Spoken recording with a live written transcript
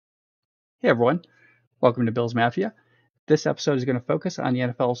Hey everyone, welcome to Bill's Mathia. This episode is going to focus on the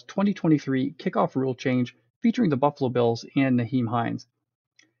NFL's 2023 kickoff rule change featuring the Buffalo Bills and Nyheim Hines.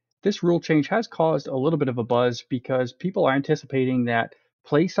 This rule change has caused a little bit of a buzz because people are anticipating that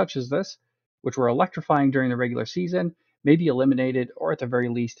plays such as this, which were electrifying during the regular season, may be eliminated or at the very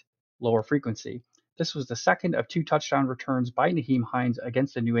least lower frequency. This was the second of two touchdown returns by Nyheim Hines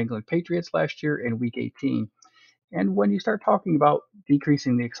against the New England Patriots last year in Week 18. And when you start talking about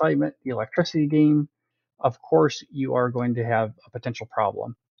decreasing the excitement, the electricity game, of course, you are going to have a potential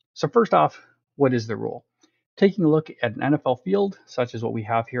problem. So, first off, what is the rule? Taking a look at an NFL field, such as what we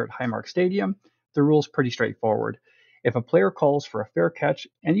have here at Highmark Stadium, the rule is pretty straightforward. If a player calls for a fair catch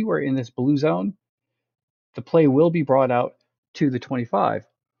anywhere in this blue zone, the play will be brought out to the 25.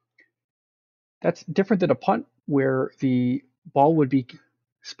 That's different than a punt where the ball would be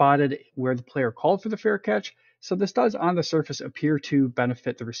spotted where the player called for the fair catch. So this does on the surface appear to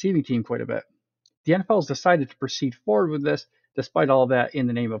benefit the receiving team quite a bit. The NFL has decided to proceed forward with this despite all of that in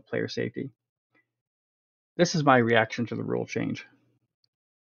the name of player safety. This is my reaction to the rule change.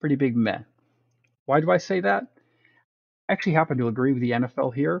 Pretty big meh. Why do I say that? I actually happen to agree with the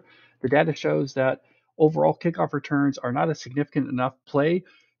NFL here. The data shows that overall kickoff returns are not a significant enough play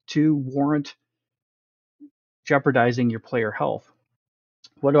to warrant jeopardizing your player health.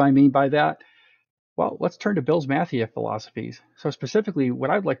 What do I mean by that? Well, let's turn to Bill's Mathia philosophies. So specifically, what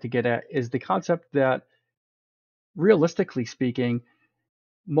I'd like to get at is the concept that, realistically speaking,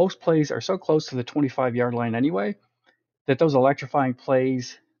 most plays are so close to the 25-yard line anyway that those electrifying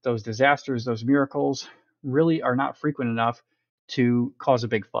plays, those disasters, those miracles really are not frequent enough to cause a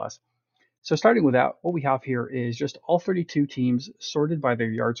big fuss. So starting with that, what we have here is just all 32 teams sorted by their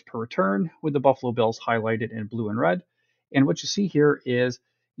yards per return, with the Buffalo Bills highlighted in blue and red. And what you see here is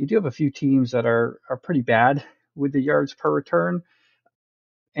you do have a few teams that are pretty bad with the yards per return,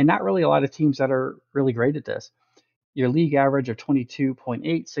 and not really a lot of teams that are really great at this. Your league average of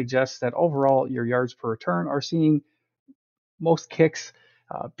 22.8 suggests that overall your yards per return are seeing most kicks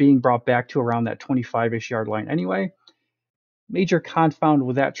being brought back to around that 25-ish yard line anyway. Major confound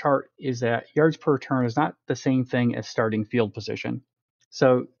with that chart is that yards per return is not the same thing as starting field position.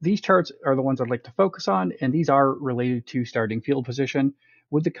 So these charts are the ones I'd like to focus on, and these are related to starting field position,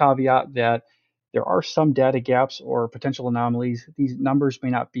 with the caveat that there are some data gaps or potential anomalies. These numbers may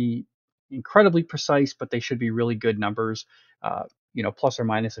not be incredibly precise, but they should be really good numbers, plus or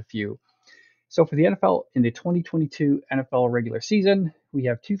minus a few. So for the NFL in the 2022 NFL regular season, we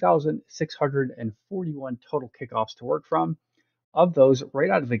have 2,641 total kickoffs to work from. Of those, right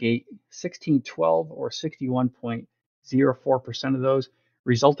out of the gate, 1612 or 61.04% of those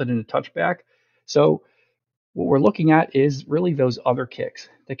resulted in a touchback. So what we're looking at is really those other kicks,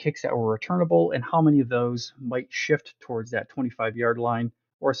 the kicks that were returnable, and how many of those might shift towards that 25-yard line,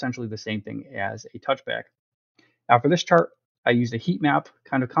 or essentially the same thing as a touchback. Now for this chart, I used a heat map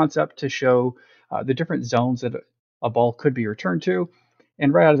kind of concept to show the different zones that a ball could be returned to.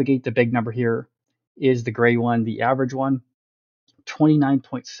 And right out of the gate, the big number here is the gray one, the average one.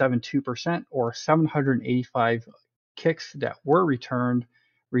 29.72% or 785 kicks that were returned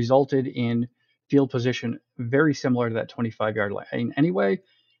resulted in field position very similar to that 25-yard line. Anyway,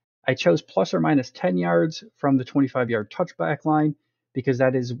 I chose plus or minus 10 yards from the 25-yard touchback line because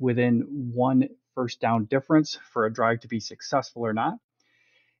that is within one first down difference for a drive to be successful or not.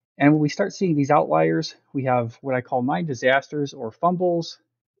 And when we start seeing these outliers, we have what I call 9 disasters or fumbles,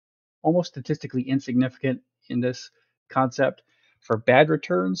 almost statistically insignificant in this concept. For bad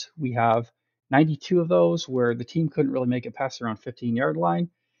returns, we have 92 of those where the team couldn't really make it past around 15-yard line.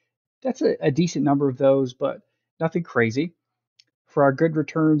 That's a decent number of those, but nothing crazy. For our good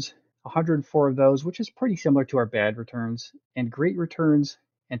returns, 104 of those, which is pretty similar to our bad returns. And great returns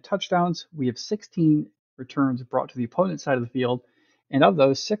and touchdowns, we have 16 returns brought to the opponent's side of the field. And of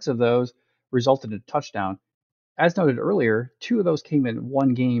those, 6 of those resulted in a touchdown. As noted earlier, 2 of those came in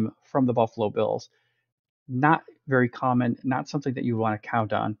one game from the Buffalo Bills. Not very common, not something that you want to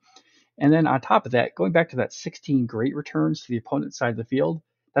count on. And then on top of that, going back to that 16 great returns to the opponent's side of the field,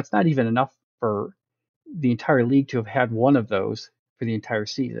 that's not even enough for the entire league to have had one of those for the entire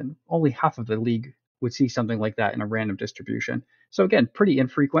season. Only half of the league would see something like that in a random distribution. So again, pretty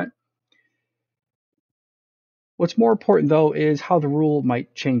infrequent. What's more important, though, is how the rule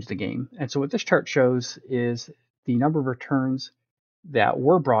might change the game. And so what this chart shows is the number of returns that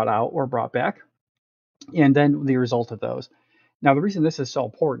were brought out or brought back, and then the result of those. Now, the reason this is so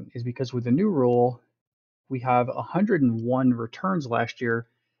important is because with the new rule, we have 101 returns last year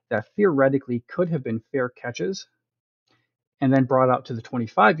that theoretically could have been fair catches and then brought out to the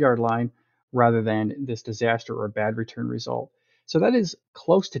 25-yard line rather than this disaster or bad return result. So that is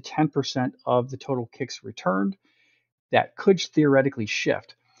close to 10% of the total kicks returned that could theoretically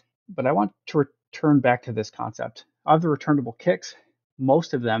shift. But I want to return back to this concept. Of the returnable kicks,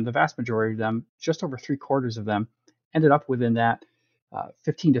 most of them, the vast majority of them, just over 3/4 of them, ended up within that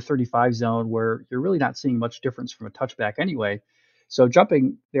 15 to 35 zone where you're really not seeing much difference from a touchback anyway. So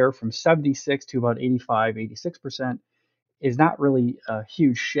jumping there from 76 to about 85, 86% is not really a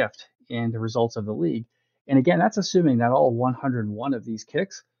huge shift in the results of the league. And again, that's assuming that all 101 of these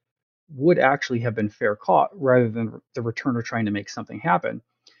kicks would actually have been fair caught rather than the returner trying to make something happen.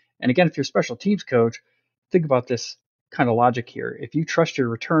 And again, if you're a special teams coach, think about this kind of logic here. If you trust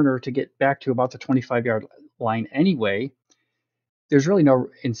your returner to get back to about the 25-yard line anyway, there's really no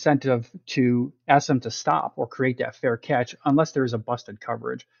incentive to ask them to stop or create that fair catch unless there's a busted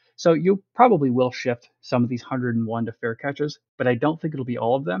coverage. So you probably will shift some of these 101 to fair catches, but I don't think it'll be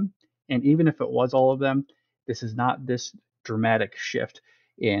all of them. And even if it was all of them, this is not this dramatic shift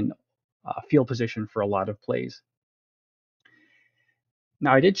in field position for a lot of plays.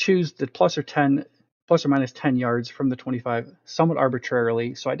 Now I did choose the plus or minus 10 yards from the 25 somewhat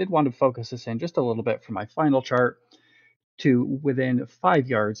arbitrarily, so I did want to focus this in just a little bit for my final chart to within 5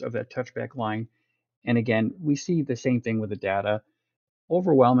 yards of that touchback line. And again, we see the same thing with the data.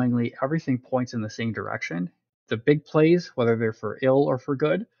 Overwhelmingly, everything points in the same direction. The big plays, whether they're for ill or for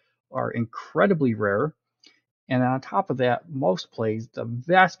good, are incredibly rare. And on top of that, most plays, the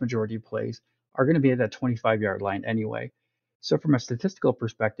vast majority of plays, are going to be at that 25-yard line anyway. So from a statistical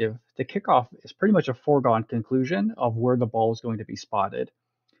perspective, the kickoff is pretty much a foregone conclusion of where the ball is going to be spotted.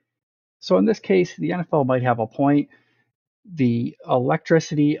 So in this case, the NFL might have a point. The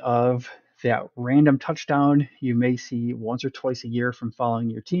electricity of that random touchdown you may see once or twice a year from following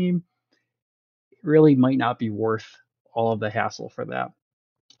your team really might not be worth all of the hassle for that.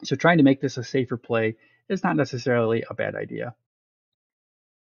 So trying to make this a safer play is not necessarily a bad idea.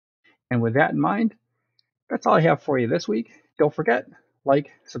 And with that in mind, that's all I have for you this week. Don't forget, like,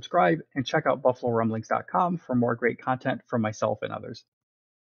 subscribe, and check out BuffaloRumblings.com for more great content from myself and others.